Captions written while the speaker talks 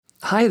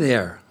Hi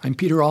there, I'm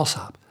Peter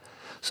Alsop.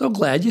 So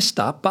glad you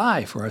stopped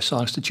by for our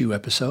Songs to Chew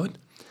episode.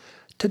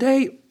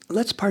 Today,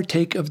 let's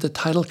partake of the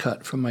title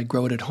cut from my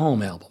Grow It at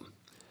Home album.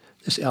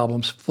 This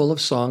album's full of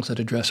songs that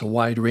address a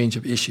wide range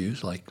of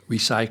issues like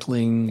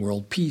recycling,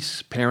 world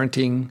peace,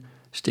 parenting,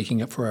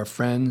 sticking up for our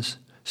friends,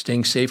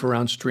 staying safe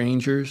around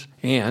strangers,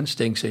 and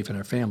staying safe in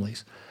our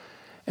families.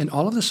 And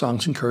all of the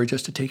songs encourage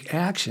us to take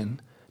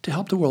action to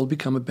help the world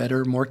become a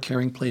better, more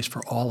caring place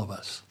for all of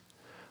us.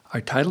 Our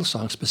title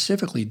song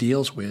specifically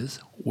deals with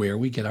where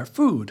we get our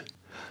food.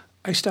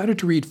 I started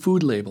to read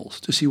food labels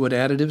to see what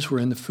additives were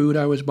in the food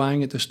I was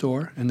buying at the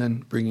store and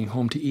then bringing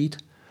home to eat.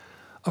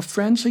 A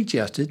friend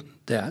suggested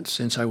that,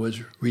 since I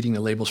was reading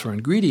the labels for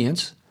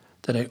ingredients,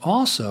 that I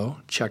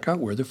also check out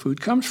where the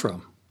food comes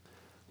from.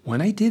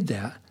 When I did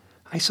that,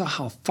 I saw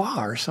how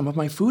far some of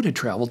my food had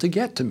traveled to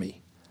get to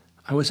me.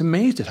 I was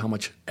amazed at how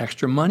much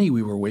extra money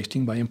we were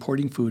wasting by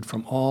importing food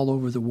from all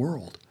over the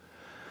world.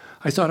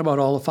 I thought about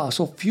all the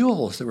fossil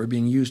fuels that were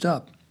being used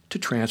up to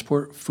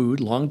transport food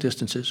long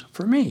distances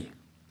for me.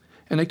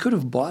 And I could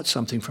have bought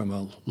something from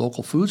a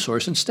local food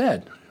source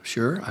instead.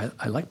 Sure,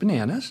 I like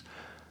bananas,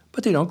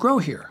 but they don't grow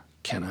here.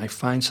 Can I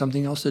find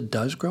something else that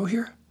does grow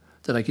here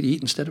that I could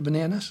eat instead of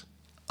bananas?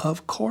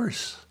 Of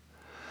course.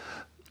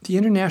 The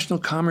international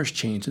commerce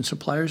chains and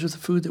suppliers of the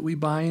food that we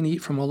buy and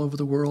eat from all over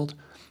the world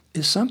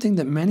is something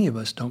that many of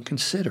us don't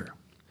consider.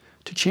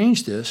 To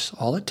change this,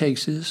 all it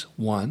takes is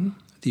 1,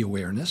 the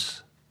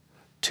awareness,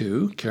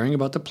 2, caring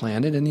about the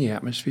planet and the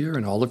atmosphere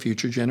and all the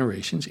future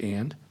generations,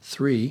 and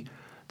 3,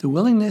 the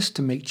willingness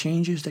to make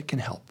changes that can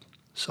help.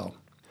 So,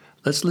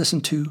 let's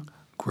listen to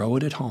Grow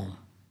It at Home.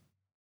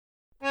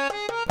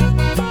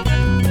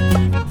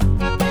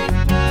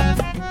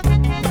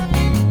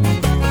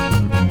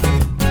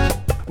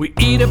 We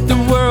eat up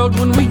the world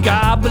when we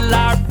gobble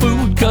our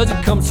food, 'cause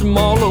it comes from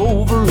all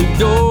over and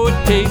though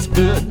it tastes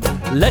good.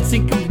 Let's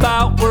think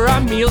about where our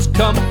meals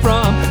come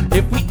from.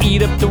 If we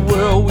eat up the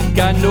world, we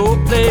got no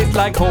place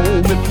like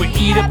home. If we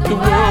eat up the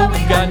world, we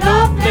got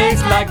no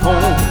place like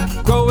home.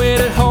 Grow it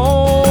at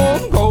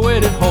home, grow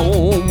it at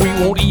home. We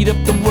won't eat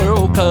up the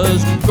world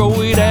 'cause we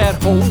grow it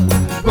at home.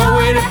 Grow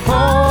it at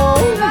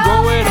home,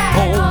 grow it at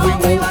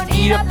home. We won't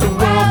eat up the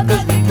world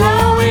 'cause we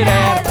grow it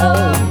at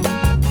home.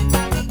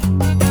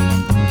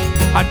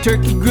 Our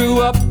turkey grew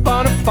up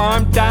on a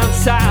farm down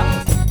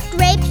south.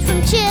 Grapes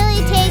from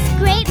Chile taste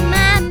great in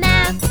my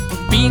mouth.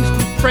 Beans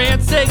from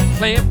France,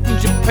 eggplant from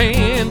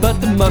Japan, but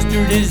the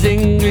mustard is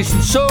English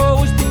and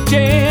so is the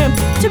jam.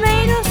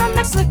 Tomatoes from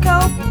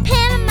Mexico,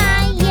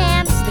 Panama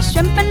yams. the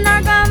shrimp in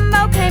our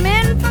gumbo came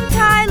in from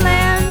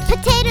Thailand.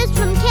 Potatoes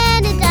from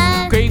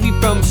Canada. Gravy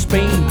from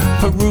Spain,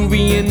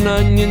 Peruvian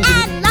onions,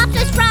 And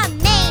lobsters from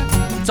Maine.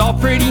 it's all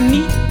pretty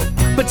neat,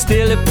 but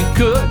still if we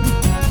could,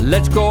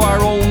 let's grow our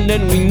own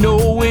and we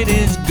know it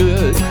is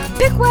good.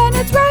 Pick when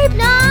it's ripe,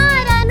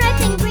 Not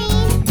unripe and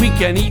green. We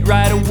can eat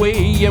right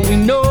away and we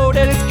know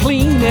that it's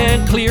clean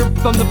and clear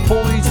from the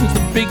poisons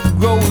the big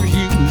growers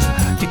use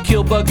to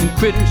kill bugs and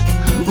critters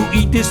who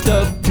eat this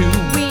stuff too.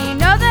 we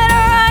know that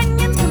our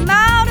onions come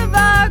out of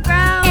our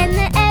ground. And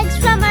the eggs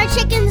from our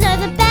chickens are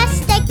the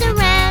best steaks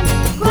around.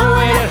 Grow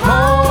it at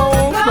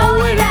home,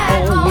 grow it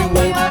at home. We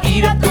won't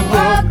eat up the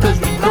world 'cause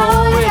we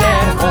grow it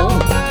at home.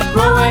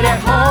 Grow it at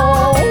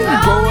home,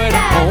 grow it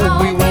at home.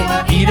 We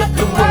won't eat up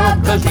the world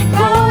 'cause we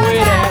grow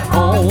it at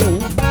home.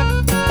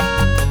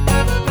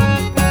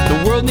 The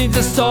world needs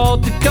us all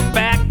to cut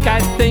back, I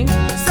think.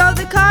 So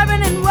the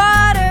carbon and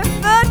water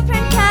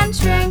footprint can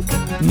shrink.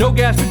 No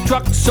gas for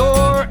trucks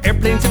or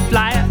airplanes that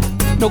fly.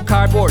 No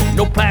cardboard,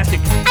 no plastic.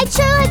 I'd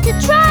sure like to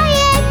try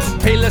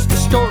it. Pay less for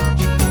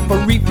storage, for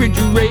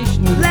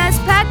refrigeration, Less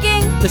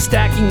packing, the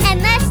stacking.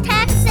 And less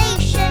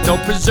taxation. No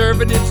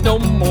preservatives, no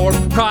more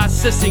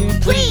processing,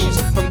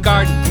 please. From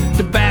garden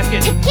to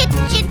basket. To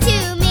kitchen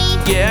to me.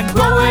 Yeah,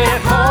 grow it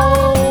at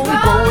home,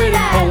 grow it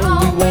at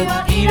home. We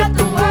won't eat up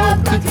the world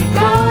 'cause we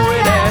grow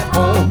it at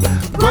home.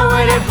 Grow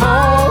it at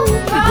home,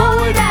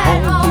 grow it at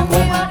home. We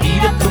won't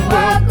eat up the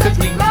world 'cause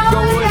we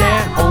grow it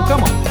at home.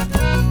 Come on.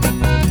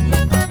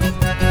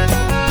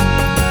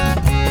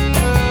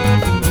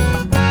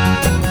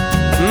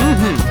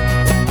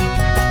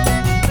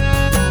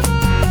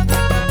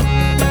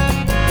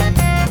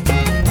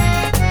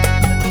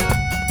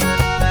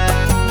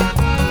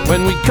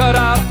 When we cut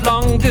out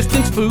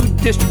long-distance food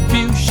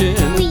distribution,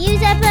 We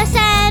use up less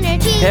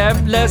energy.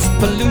 have less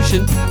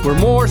pollution, we're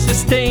more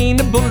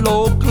sustainable,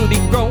 locally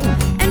grown.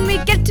 and we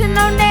get to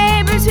know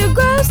neighbors who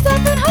grow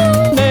stuff at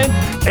home. And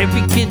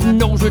every kid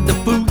knows where the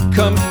food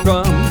comes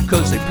from,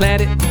 'cause they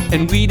plant it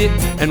and weed it,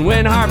 and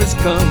when harvest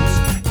comes,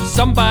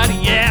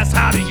 somebody asks,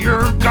 how does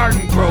your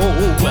garden grow?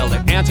 Well, the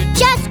answer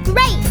Just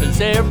great.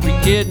 'cause every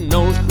kid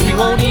knows we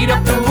won't eat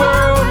up the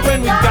world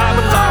when we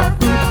gobble our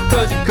food,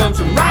 'cause it comes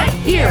from right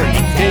here and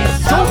it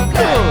tastes so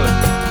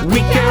good. We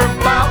care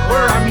about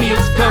where our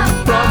meals come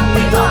from.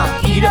 We won't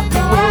eat up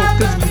the world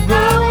 'cause we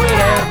grow it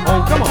at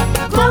home. Come on,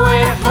 grow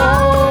it at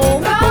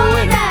home, grow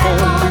it at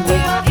home. We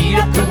won't eat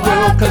up the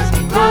world 'cause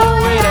we grow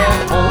it at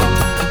home.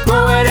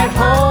 Grow it at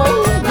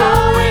home,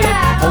 grow it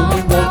at home.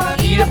 We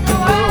won't eat up the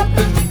world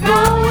 'cause we grow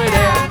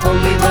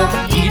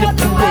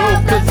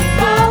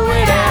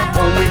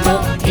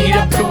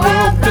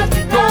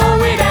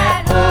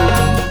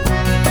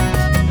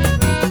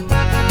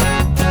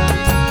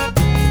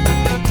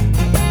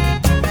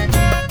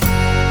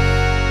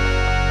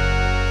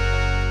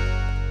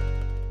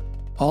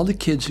all the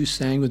kids who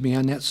sang with me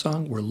on that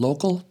song were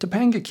local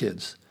Topanga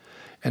kids.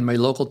 And my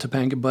local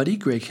Topanga buddy,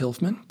 Greg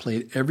Hilfman,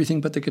 played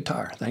everything but the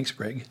guitar. Thanks,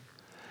 Greg.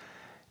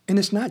 And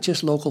it's not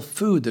just local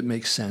food that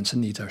makes sense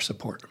and needs our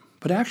support,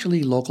 but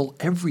actually local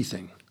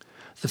everything.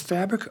 The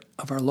fabric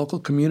of our local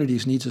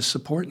communities needs the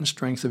support and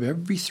strength of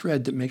every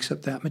thread that makes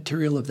up that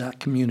material of that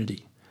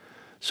community.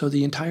 So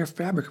the entire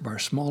fabric of our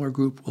smaller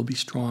group will be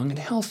strong and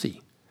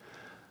healthy.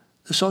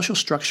 The social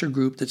structure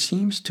group that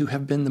seems to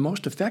have been the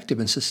most effective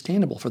and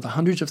sustainable for the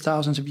hundreds of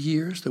thousands of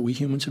years that we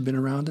humans have been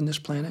around on this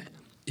planet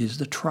is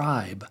the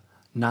tribe,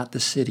 not the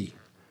city.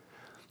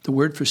 The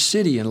word for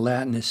city in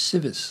Latin is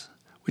civis,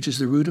 which is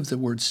the root of the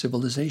word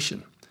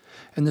civilization.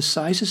 And the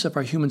sizes of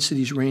our human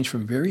cities range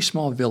from very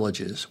small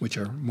villages, which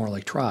are more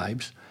like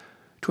tribes,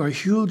 to our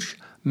huge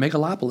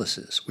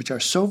megalopolises, which are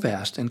so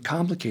vast and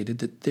complicated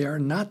that they are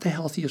not the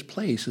healthiest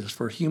places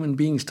for human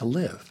beings to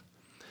live.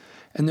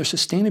 And their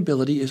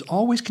sustainability is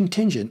always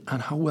contingent on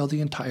how well the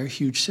entire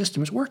huge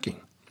system is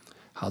working,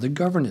 how the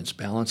governance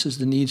balances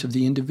the needs of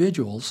the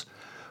individuals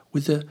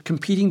with the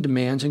competing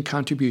demands and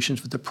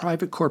contributions of the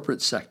private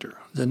corporate sector,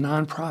 the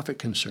nonprofit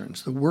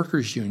concerns, the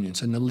workers'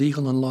 unions, and the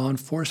legal and law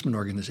enforcement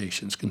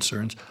organizations'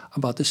 concerns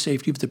about the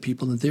safety of the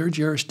people in their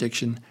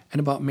jurisdiction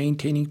and about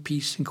maintaining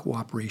peace and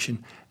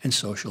cooperation and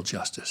social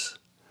justice.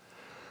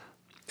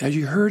 As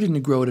you heard in the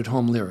Grow It at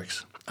Home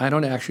lyrics, I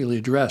don't actually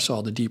address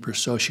all the deeper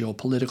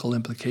socio-political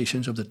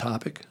implications of the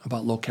topic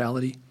about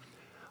locality.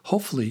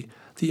 Hopefully,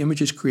 the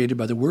images created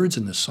by the words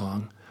in this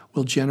song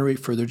will generate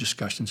further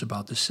discussions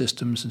about the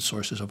systems and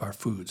sources of our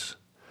foods.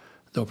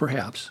 Though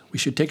perhaps we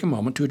should take a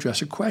moment to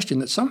address a question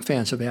that some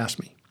fans have asked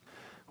me.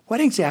 What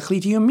exactly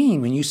do you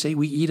mean when you say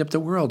we eat up the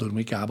world when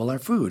we gobble our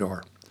food?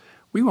 Or,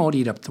 we won't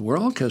eat up the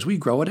world because we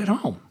grow it at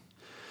home.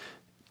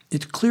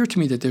 It's clear to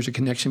me that there's a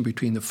connection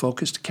between the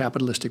focused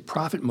capitalistic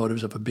profit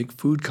motives of a big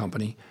food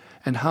company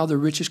and how the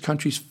richest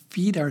countries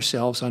feed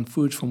ourselves on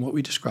foods from what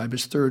we describe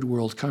as third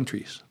world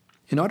countries.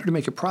 In order to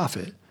make a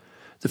profit,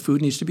 the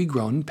food needs to be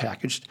grown and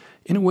packaged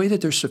in a way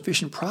that there's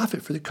sufficient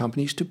profit for the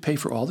companies to pay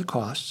for all the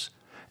costs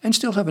and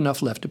still have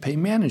enough left to pay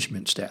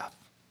management staff.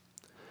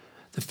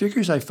 The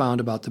figures I found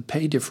about the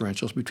pay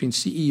differentials between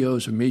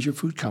CEOs of major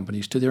food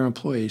companies to their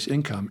employees'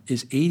 income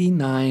is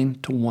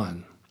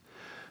 89-1.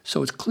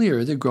 So it's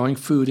clear that growing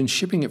food and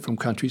shipping it from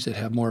countries that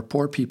have more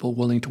poor people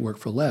willing to work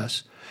for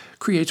less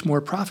creates more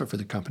profit for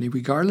the company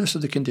regardless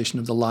of the condition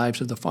of the lives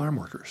of the farm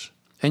workers.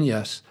 And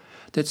yes,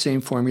 that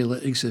same formula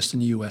exists in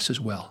the U.S. as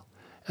well,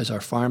 as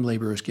our farm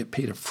laborers get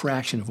paid a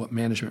fraction of what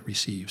management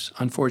receives.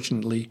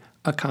 Unfortunately,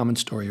 a common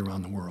story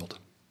around the world.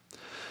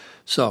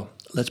 So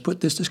let's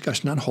put this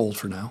discussion on hold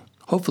for now.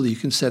 Hopefully you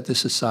can set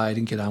this aside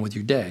and get on with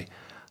your day.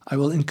 I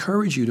will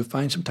encourage you to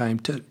find some time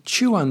to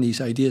chew on these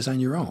ideas on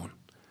your own.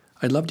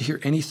 I'd love to hear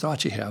any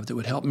thoughts you have that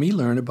would help me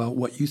learn about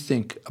what you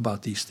think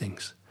about these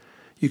things.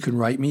 You can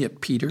write me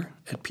at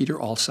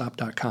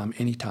peter@peteralsop.com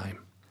anytime.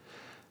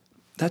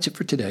 That's it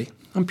for today.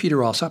 I'm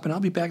Peter Alsop, and I'll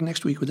be back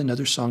next week with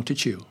another song to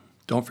chew.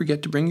 Don't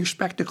forget to bring your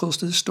spectacles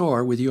to the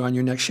store with you on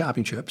your next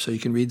shopping trip so you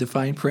can read the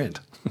fine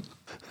print.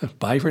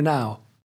 Bye for now.